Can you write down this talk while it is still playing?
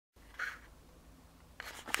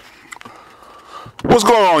What's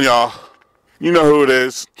going on, y'all? You know who it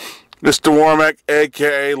is. Mr. Warmack,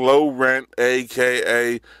 a.k.a. Low Rent,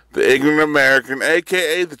 a.k.a. The Ignorant American,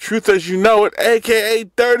 a.k.a. The Truth As You Know It, a.k.a.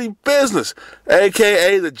 Dirty Business,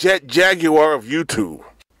 a.k.a. The Jet Jaguar of YouTube.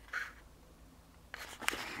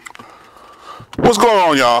 What's going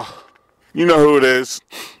on, y'all? You know who it is.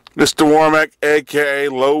 Mr. Warmack, a.k.a.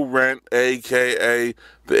 Low Rent, a.k.a.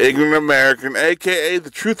 The Ignorant American, a.k.a. The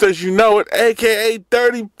Truth As You Know It, a.k.a.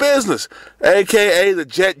 Dirty Business, a.k.a. The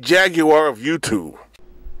Jet Jaguar of YouTube.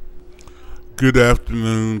 Good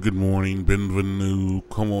afternoon, good morning, bienvenido,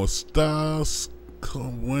 ¿cómo estás?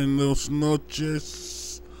 Buenas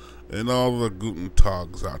noches, and all the guten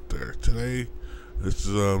tags out there. Today, this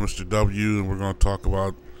is Mr. W, and we're going to talk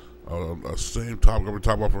about a same topic I've been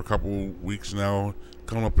talking about for a couple weeks now,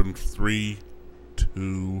 coming up in 3,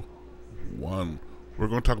 2, 1. We're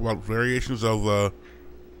going to talk about variations of the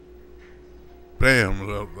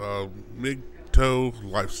Mgtow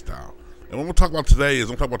lifestyle. And what we'll talk about today is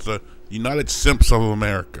I'm talking about the United Simps of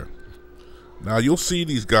America. Now you'll see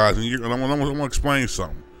these guys, and I'm going to explain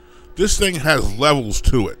something. This thing has levels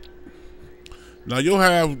to it. Now you'll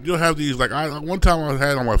have these, like one time I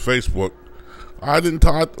had on my Facebook. I didn't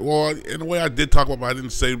talk, well, in a way I did talk about, but I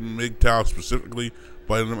didn't say Mgtow specifically.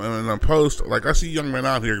 But in a post, like I see young men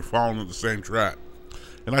out here falling into the same trap.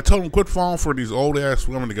 And I told them quit falling for these old ass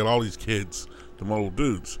women to get all these kids, them old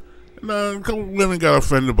dudes. And a couple of women got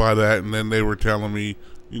offended by that, and then they were telling me,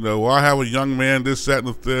 well, I have a young man, this, that, and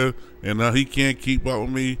the third, and he can't keep up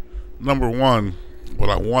with me. Number one,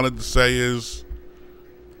 what I wanted to say is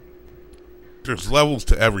there's levels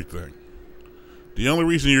to everything. The only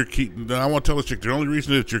reason you're keeping, I want to tell the chick, the only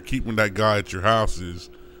reason that you're keeping that guy at your house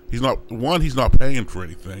is he's not paying for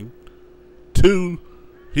anything. 2,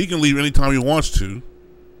 he can leave anytime he wants to.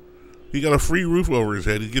 He got a free roof over his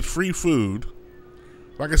head. He gets free food.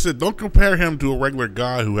 Like I said, don't compare him to a regular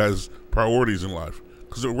guy who has priorities in life,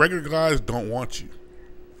 because the regular guys don't want you.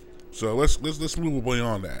 So let's move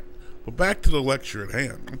beyond that. But back to the lecture at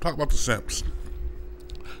hand. I'm talking about the simps.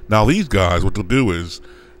 Now these guys, what they'll do is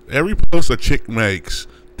every post a chick makes,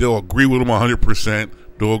 they'll agree with them 100%.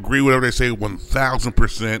 They'll agree with whatever they say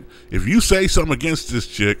 1,000%. If you say something against this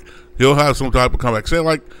chick, he'll have some type of comeback. Say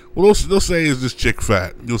like, well, they'll say, is this chick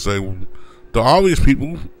fat? You'll say, well, the obvious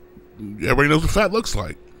people, everybody knows what fat looks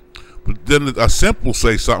like. But then a simp will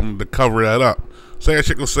say something to cover that up. Say a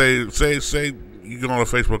chick will say you go on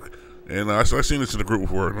Facebook, and I've seen this in the group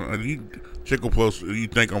before. Chick will post, you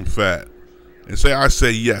think I'm fat? And say I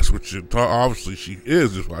say yes, which obviously she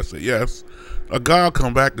is if I say yes. A guy will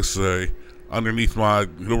come back and say, underneath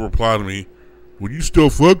he'll reply to me, would you still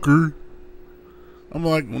fuck her? I'm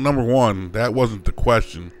like, well, number one, that wasn't the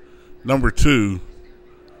question. Number 2,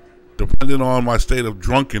 depending on my state of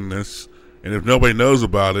drunkenness, and if nobody knows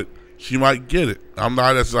about it, she might get it. I'm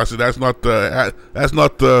not. I said that's not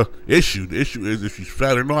the issue. The issue is if she's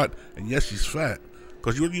fat or not. And yes, she's fat.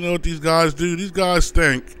 Because you know what these guys do? These guys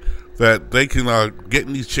think that they can get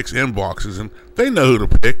in these chicks' inboxes, and they know who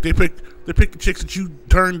to pick. They pick the chicks that you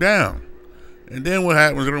turn down. And then what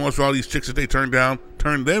happens every once in a while, these chicks that they turn them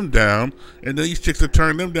down, and then these chicks that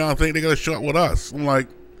turn them down think they got a shot with us. I'm like,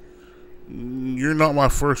 you're not my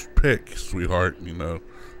first pick, sweetheart.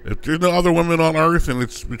 If there's no other women on earth and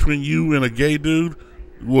it's between you and a gay dude,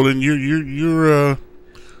 well then you're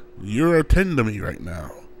a 10 to me right now.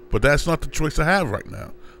 But that's not the choice I have right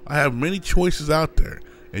now. I have many choices out there,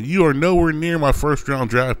 and you are nowhere near my first round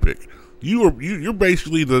draft pick. You're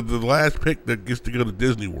basically the last pick that gets to go to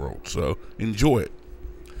Disney World, so enjoy it.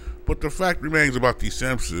 But the fact remains about these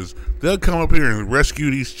simps is they'll come up here and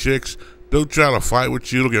rescue these chicks. They'll try to fight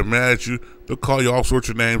with you. They'll get mad at you. They'll call you all sorts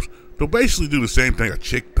of names. They'll basically do the same thing a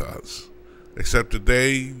chick does, except that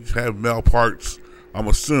they have male parts, I'm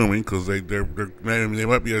assuming, because they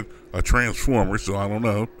might be a transformer, so I don't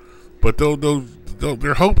know. But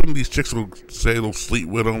they're hoping these chicks will say they'll sleep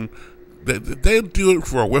with them. They'll do it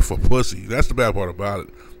for a whiff of pussy. That's the bad part about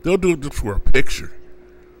it. They'll do it just for a picture.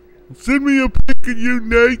 Send me a pic of you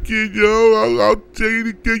naked, yo. I'll tell you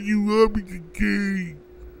to get you up again.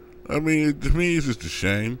 I mean, to me, it's just a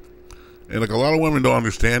shame. And like a lot of women don't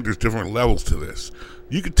understand, there's different levels to this.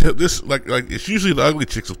 You can tell this, like it's usually the ugly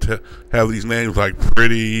chicks will have these names like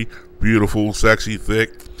pretty, beautiful, sexy,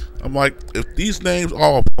 thick. I'm like, if these names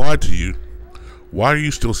all apply to you, why are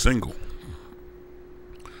you still single?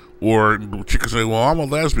 Or the chick will say, well, I'm a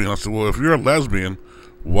lesbian. I said, well, if you're a lesbian,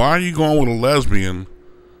 why are you going with a lesbian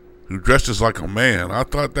who dresses like a man? I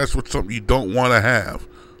thought that's something you don't want to have.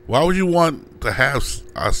 Why would you want to have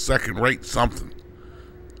a second-rate something?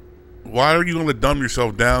 Why are you going to dumb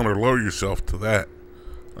yourself down or lower yourself to that?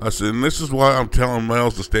 I said, and this is why I'm telling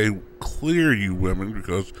males to stay clear, you women,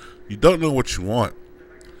 because you don't know what you want.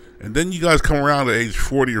 And then you guys come around at age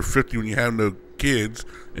 40 or 50 when you have no kids,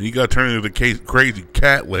 and you got to turn into the crazy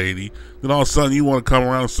cat lady. Then all of a sudden you want to come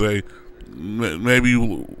around and say,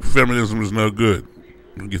 maybe feminism is no good.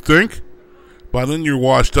 You think? By then you're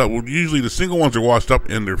washed up. Well, usually the single ones are washed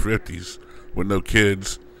up in their 50s with no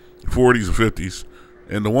kids, 40s and 50s.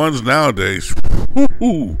 And the ones nowadays,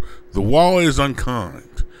 the wall is unkind.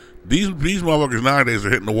 These motherfuckers nowadays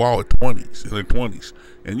are hitting the wall at 20s, in their 20s.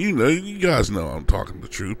 And you guys know I'm talking the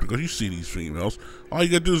truth because you see these females. All you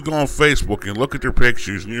gotta do is go on Facebook and look at their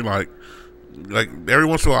pictures, and you're like every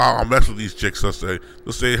once in a while I'll mess with these chicks. They'll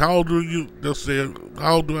say, how old do you? They'll say,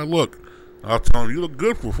 how old do I look? I'll tell them, you look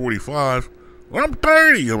good for 45. Well, I'm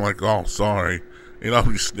 30. I'm like, oh, sorry. I'll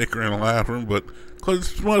be snickering and laughing, but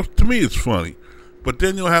because to me it's funny. But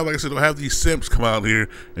then you'll have, like I said, they'll have these simps come out here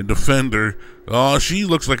and defend her. Oh, she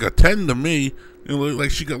looks like a 10 to me.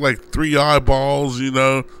 Like she got like 3 eyeballs.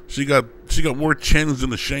 She got more chins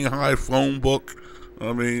than the Shanghai phone book.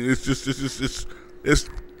 I mean, it's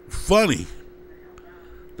funny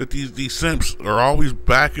that these simps are always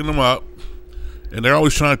backing them up, and they're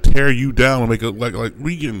always trying to tear you down and make it like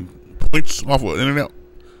we getting points off of the internet.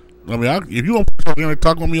 I mean, if you want to talk on the internet,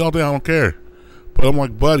 talk with me all day. I don't care. But I'm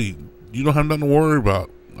like, buddy, you don't have nothing to worry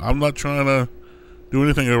about. I'm not trying to do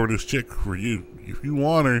anything over this chick for you. If you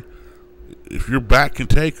want her, if your back can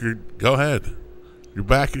take her, go ahead. Your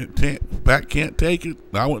back can't take it,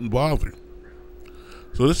 I wouldn't bother.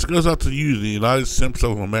 So this goes out to you, the United Simps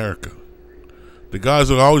of America. The guys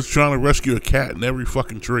that are always trying to rescue a cat in every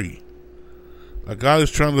fucking tree. A guy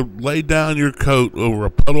that's trying to lay down your coat over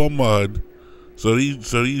a puddle of mud so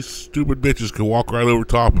these stupid bitches can walk right over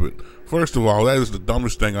top of it. First of all, that is the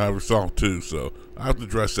dumbest thing I ever saw too, so I have to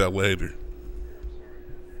address that later.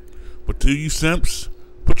 But to you simps,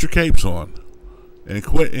 put your capes on. And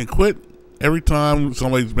quit every time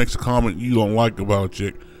somebody makes a comment you don't like about a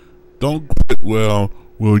chick. Don't quit, well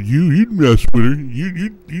you'd mess with her.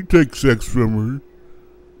 You take sex from her.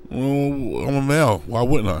 Well, I'm a male. Why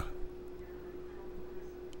wouldn't I?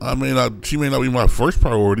 I mean, she may not be my first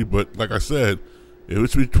priority, but like I said, if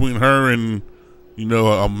it's between her and,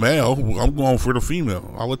 a male, I'm going for the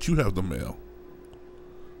female. I'll let you have the male.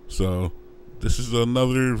 So, this is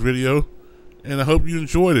another video, and I hope you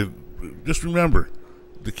enjoyed it. Just remember,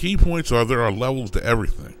 the key points are there are levels to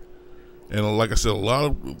everything. And like I said,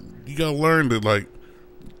 you gotta learn that,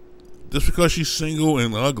 just because she's single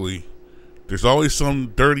and ugly, there's always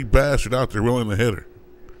some dirty bastard out there willing to hit her.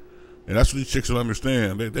 And that's what these chicks don't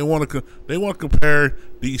understand. They want to compare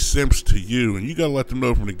these simps to you, and you gotta let them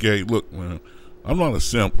know from the gate. Look, man, I'm not a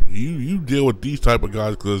simp. You deal with these type of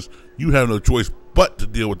guys because you have no choice but to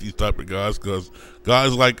deal with these type of guys because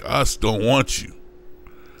guys like us don't want you.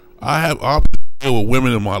 I have options to deal with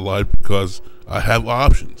women in my life because I have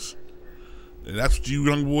options. And that's what you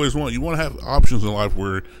young boys want. You want to have options in life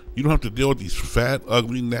where you don't have to deal with these fat,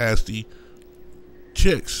 ugly, nasty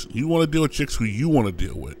chicks. You want to deal with chicks who you want to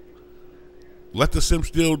deal with. Let the simps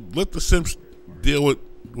deal with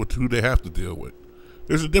who they have to deal with.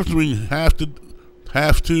 There's a difference between have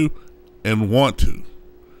to, and want to.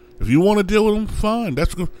 If you want to deal with them, fine.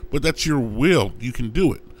 That's good, but that's your will. You can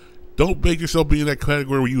do it. Don't make yourself be in that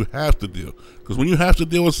category where you have to deal. Because when you have to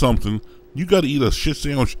deal with something, you got to eat a shit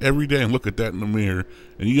sandwich every day and look at that in the mirror,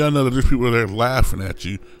 and you got to know that there's people there laughing at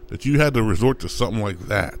you that you had to resort to something like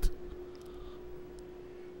that.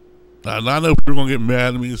 Now, I know people are gonna get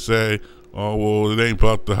mad at me and say, "Oh, well, it ain't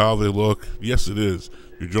about how they look." Yes, it is.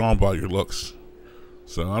 You're drawn by your looks.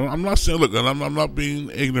 So I'm not saying, look, I'm not being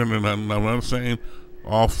ignorant, and I'm not saying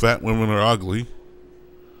all fat women are ugly.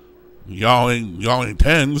 Y'all ain't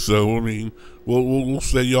 10, so I mean, we'll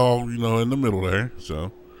say y'all, in the middle there.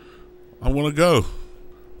 So I want to go.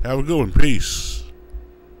 Have a good one. Peace.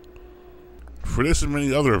 For this and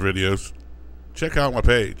many other videos, check out my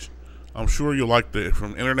page. I'm sure you'll like it,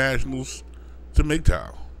 from internationals to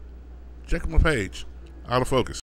Mgtow. Check out my page. Out of focus.